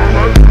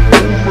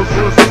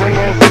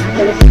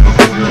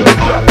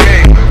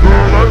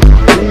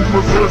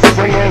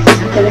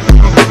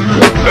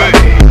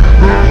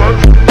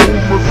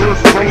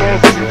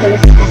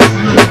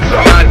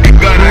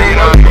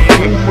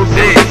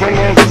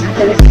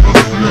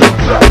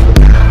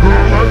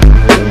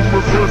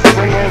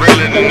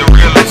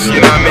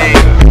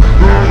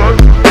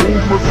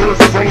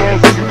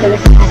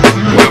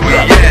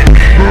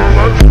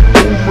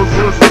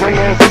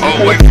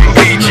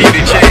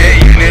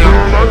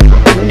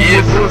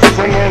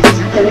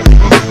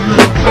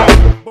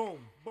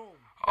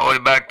 All the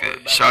way back to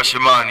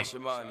Shashamani.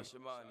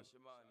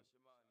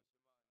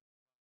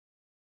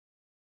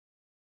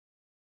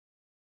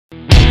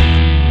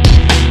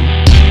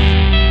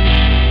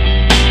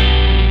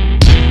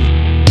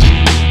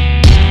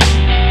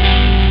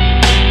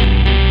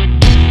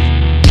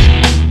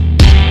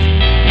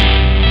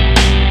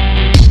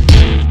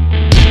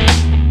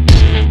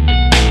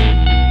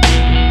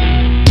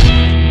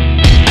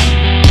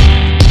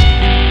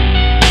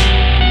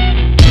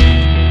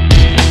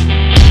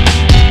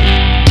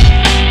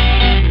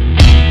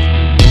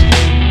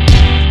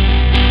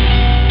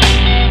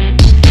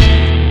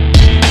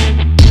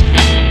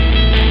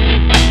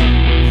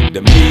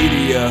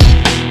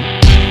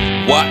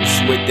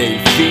 Watch what they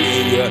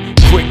feed ya,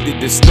 quick to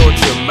distort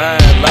your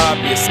mind.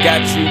 Lobbyists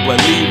got you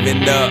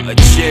believing the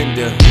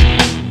agenda.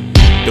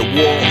 The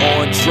war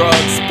on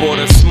drugs brought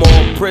us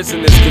small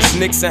prisoners, cause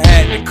Nixon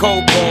had the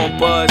coke on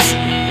buzz.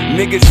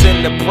 Niggas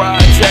in the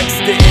projects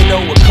didn't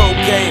know what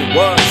cocaine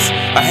was.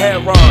 A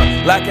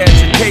heroin, like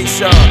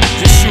education,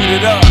 just shoot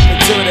it up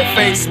until their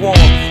face warm.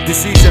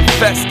 Disease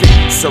infested,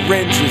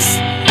 syringes.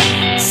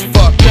 It's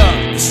fucked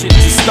up, this shit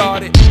just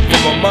started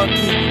from a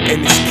monkey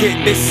and his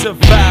kitten. It's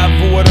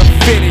survival of the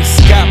fittest.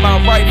 Got my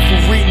rifle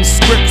reading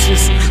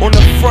scriptures. On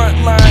the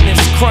front line, it's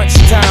crunch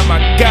time,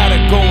 I gotta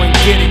go and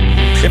get it.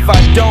 If I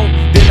don't,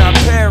 then I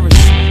perish.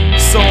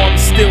 So I'm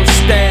still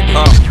standing.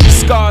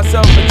 Scars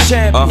of a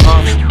champion,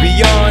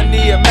 beyond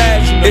the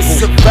imaginable. It's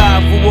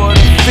survival of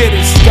the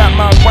fittest. Got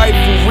my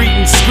rifle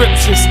reading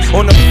scriptures.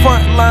 On the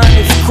front line,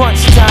 it's crunch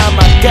time.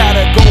 I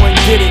gotta go and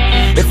get it.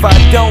 If I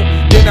don't,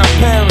 then I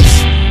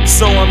perish.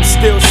 So I'm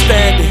still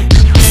standing.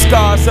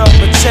 Scars of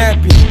a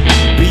champion,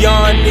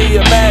 beyond the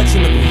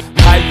imaginable.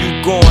 How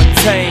you gon'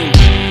 tame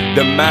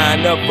the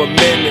mind of a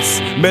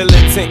menace?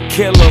 Militant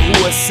killer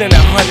who has sent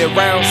 100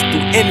 rounds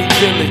through any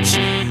village.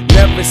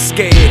 Never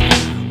scared,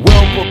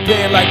 well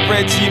prepared like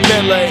Reggie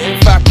Miller.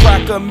 If I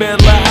crack a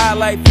Miller High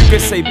Life, you can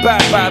say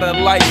bye-bye to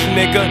life,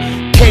 nigga.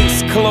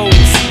 Case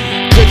closed,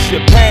 cause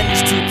your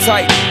panties too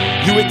tight.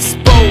 You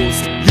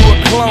exposed, you a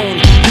clone,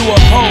 you a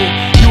hoe,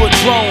 you a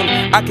drone.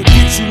 I could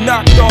get you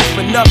knocked off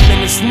for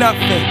nothing, it's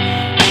nothing.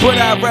 But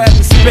I'd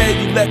rather spare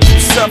you, let you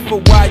suffer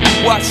while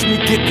you watch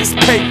me get this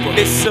paper.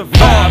 It's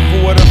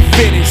survival of the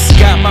fittest.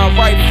 Got my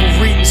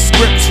rifle reading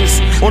scriptures.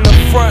 On the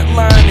front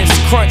line, it's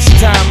crunch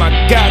time. I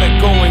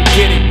gotta go and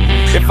get it.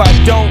 If I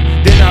don't,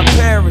 then I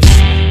perish.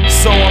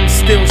 So I'm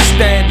still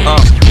standing.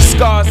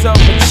 Scars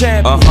of a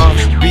champion,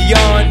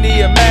 beyond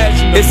the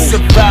imaginable. It's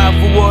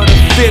survival of the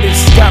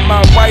fittest. Got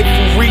my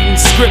rifle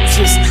reading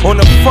scriptures. On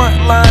the front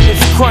line,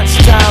 it's crunch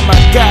time. I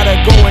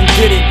gotta go and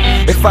get it.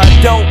 If I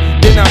don't,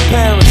 then I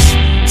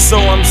perish. So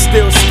I'm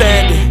still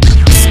standing.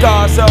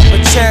 Scars of a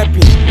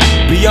champion,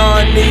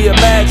 beyond the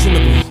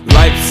imaginable.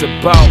 Life's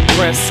about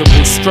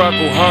principle,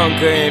 struggle,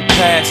 hunger, and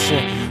passion.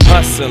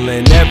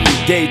 Hustling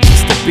every day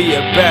just to be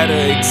a better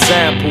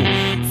example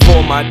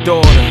for my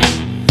daughter.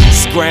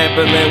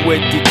 Scrambling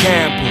with the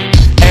Campbell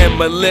and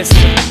Melissa,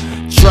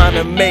 trying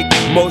to make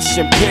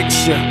motion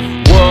picture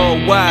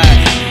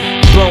worldwide.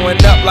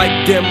 Blowing up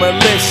like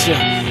demolition.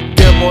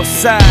 Demo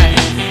side,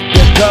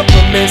 the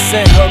government's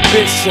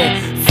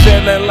inhibition.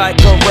 Feeling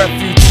like a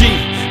refugee,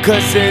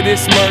 cause it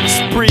is murder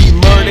spree,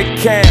 murder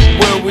camp,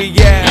 where we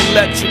at,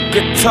 electric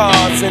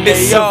guitars and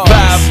it's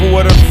survival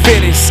of the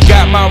fittest.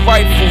 Got my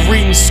rifle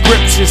reading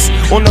scriptures.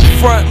 On the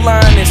front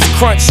line, it's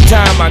crunch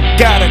time. I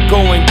gotta go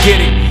and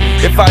get it.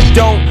 If I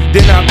don't,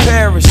 then I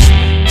perish.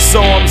 So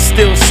I'm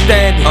still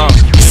standing.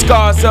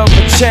 Scars of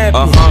a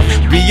champion,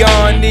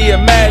 beyond the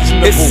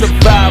imaginable. It's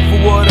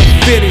survival of the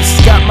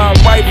fittest. Got my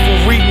rifle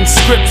reading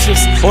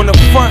scriptures. On the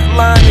front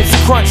line, it's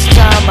crunch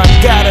time. I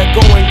gotta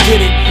go and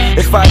get it.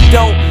 If I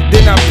don't,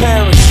 then I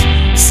perish.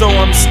 So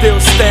I'm still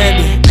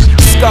standing.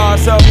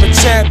 Scars of a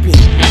champion,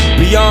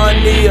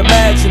 beyond the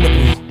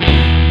imaginable.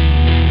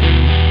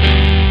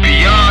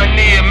 Beyond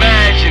the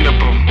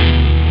imaginable.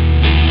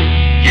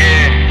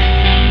 Yeah.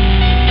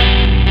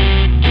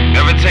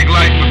 Never take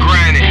life for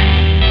granted.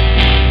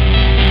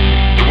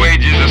 The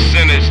wages of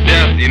sin is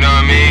death, you know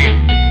what I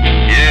mean?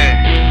 Yeah.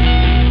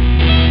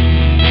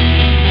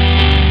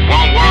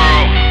 One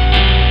world,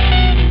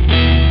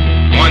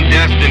 one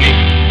destiny.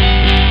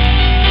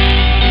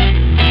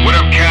 What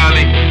up,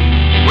 Cali?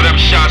 What up,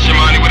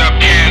 Shashamani? What up,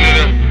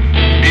 Canada?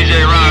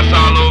 DJ Ross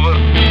all over.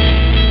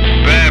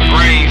 Bad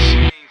brains.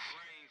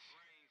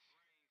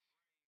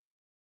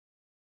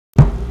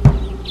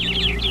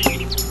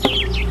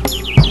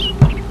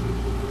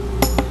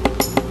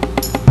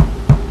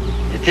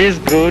 It is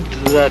good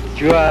that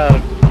you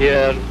are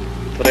here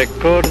to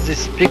record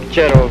this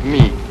picture of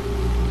me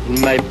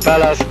in my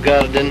palace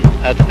garden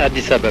at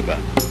Addis Ababa.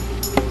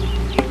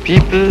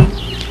 People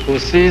who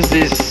see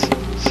this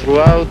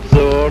throughout the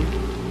world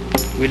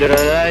will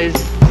realize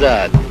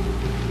that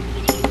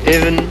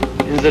even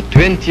in the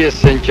 20th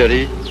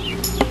century,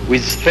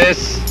 with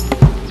faith,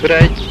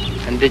 courage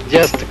and a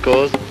just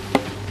cause,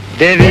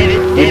 David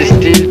will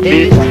still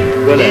beat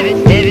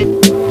Goliath. David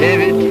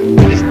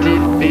will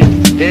still beat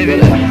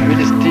Goliath.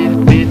 Will still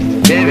beat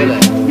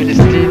Goliath. Will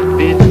still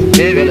beat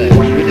Goliath.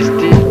 Will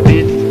still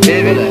beat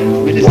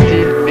Goliath. Will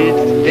still beat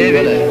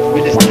Goliath.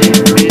 Will still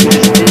beat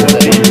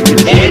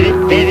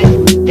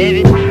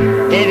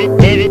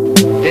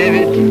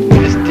David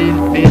will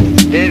still beat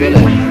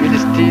Goliath. Will still beat Goliath. Will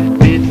still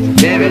beat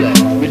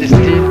Goliath. Will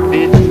still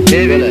beat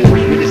Goliath.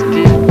 Will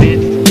still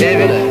beat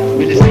Goliath.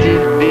 Will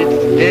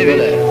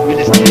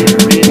still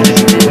beat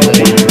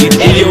Goliath.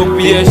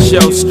 Ethiopia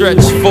shall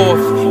stretch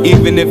forth,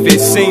 even if it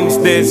seems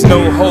there's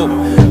no hope.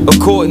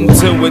 According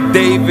to what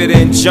David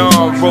and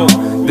John wrote,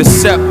 the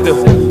scepter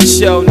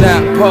shall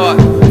not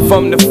part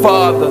from the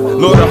Father,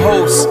 Lord of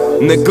hosts,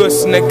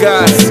 Nagus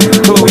Nagas.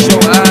 Close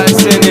your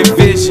eyes and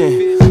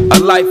envision a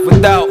life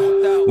without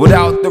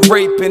the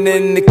raping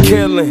and the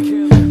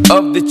killing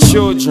of the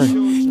children.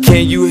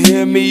 Can you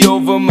hear me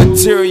over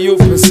material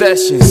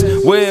possessions?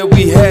 Where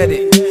we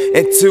headed?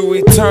 Into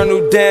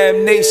eternal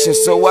damnation.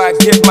 So I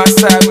give my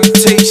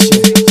salutation.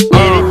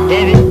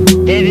 David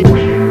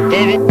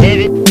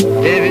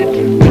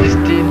will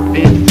still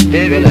beat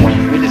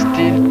Goliath. Will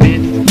still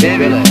beat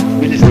Goliath.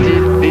 Will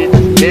still beat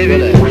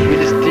Goliath.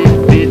 Will still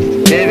beat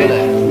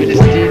Goliath. Will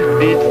still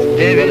beat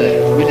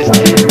Goliath. Will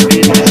still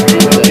beat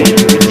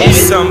Goliath.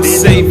 Some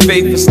say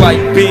faith is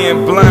like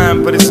being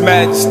blind, but His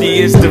Majesty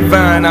is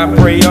divine. I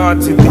pray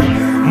unto Thee,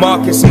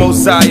 Marcus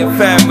Mosiah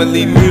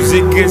family.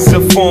 Music is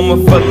a form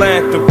of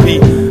philanthropy.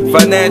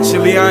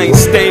 Financially I ain't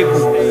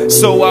stable,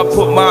 so I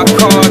put my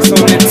cards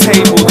on the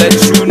table. Let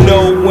you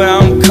know where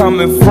I'm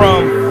coming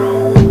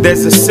from.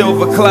 There's a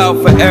silver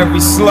cloud for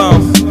every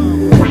slum.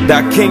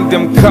 Thy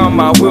kingdom come,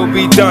 I will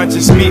be done.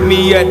 Just meet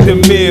me at the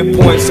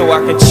midpoint so I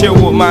can chill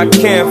with my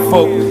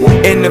kinfolk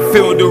in the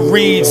field of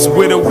reeds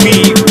where the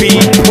weed be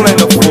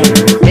plentiful.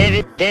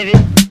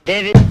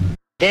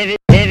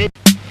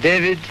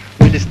 David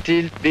will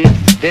still beat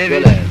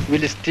David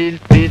will still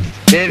beat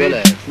David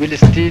will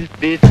still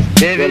beat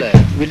David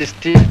will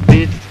still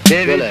beat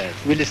David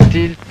will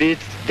still beat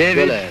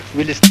David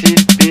will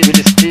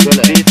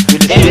still beat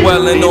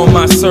Dwelling on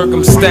my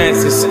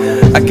circumstances,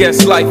 I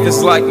guess life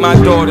is like my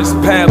daughter's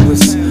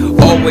pampers,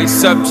 always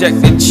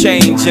subject to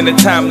change in a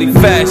timely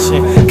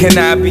fashion. Can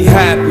I be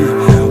happy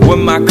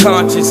when my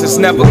conscience is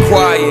never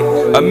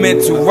quiet? A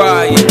mental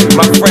riot,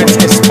 my friends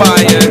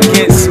conspire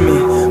against me,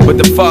 but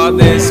the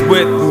Father is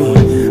with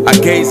me. I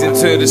gaze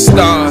into the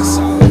stars,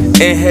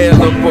 inhale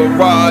a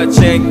barrage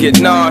and get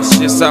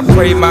nauseous. I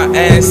pray my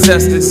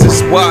ancestors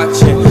is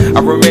watching. I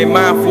remain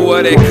mindful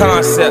of their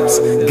concepts.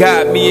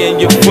 Guide me in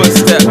your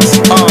footsteps.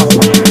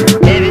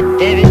 David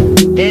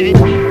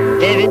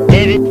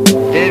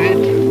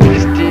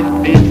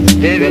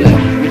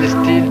will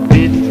still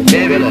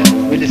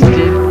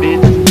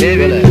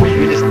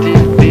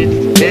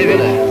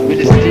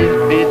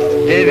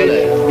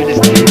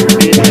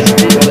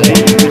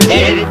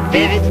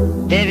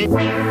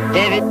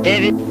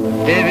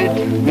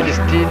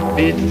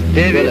beat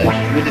David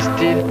will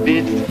still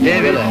beat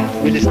David will still beat David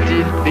will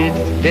still beat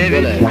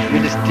David will still beat David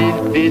will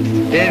still beat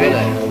David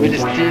will still beat David will still beat David will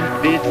still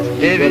beat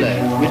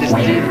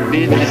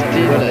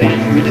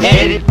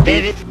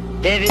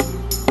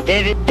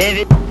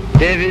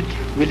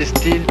David will still beat David will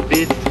still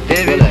beat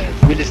David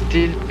will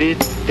still beat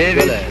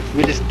David will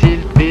still beat David will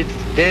still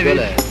beat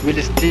David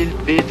will still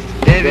beat David will still beat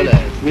David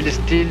will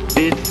still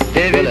beat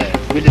David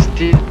will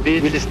still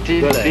beat will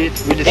still beat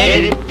will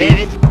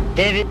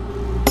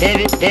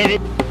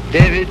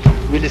David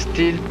will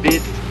still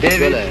beat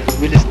David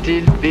will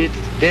still beat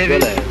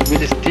David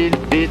will still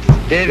beat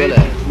David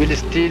will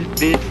still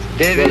beat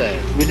David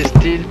will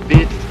still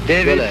beat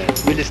David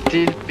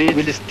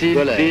will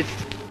still beat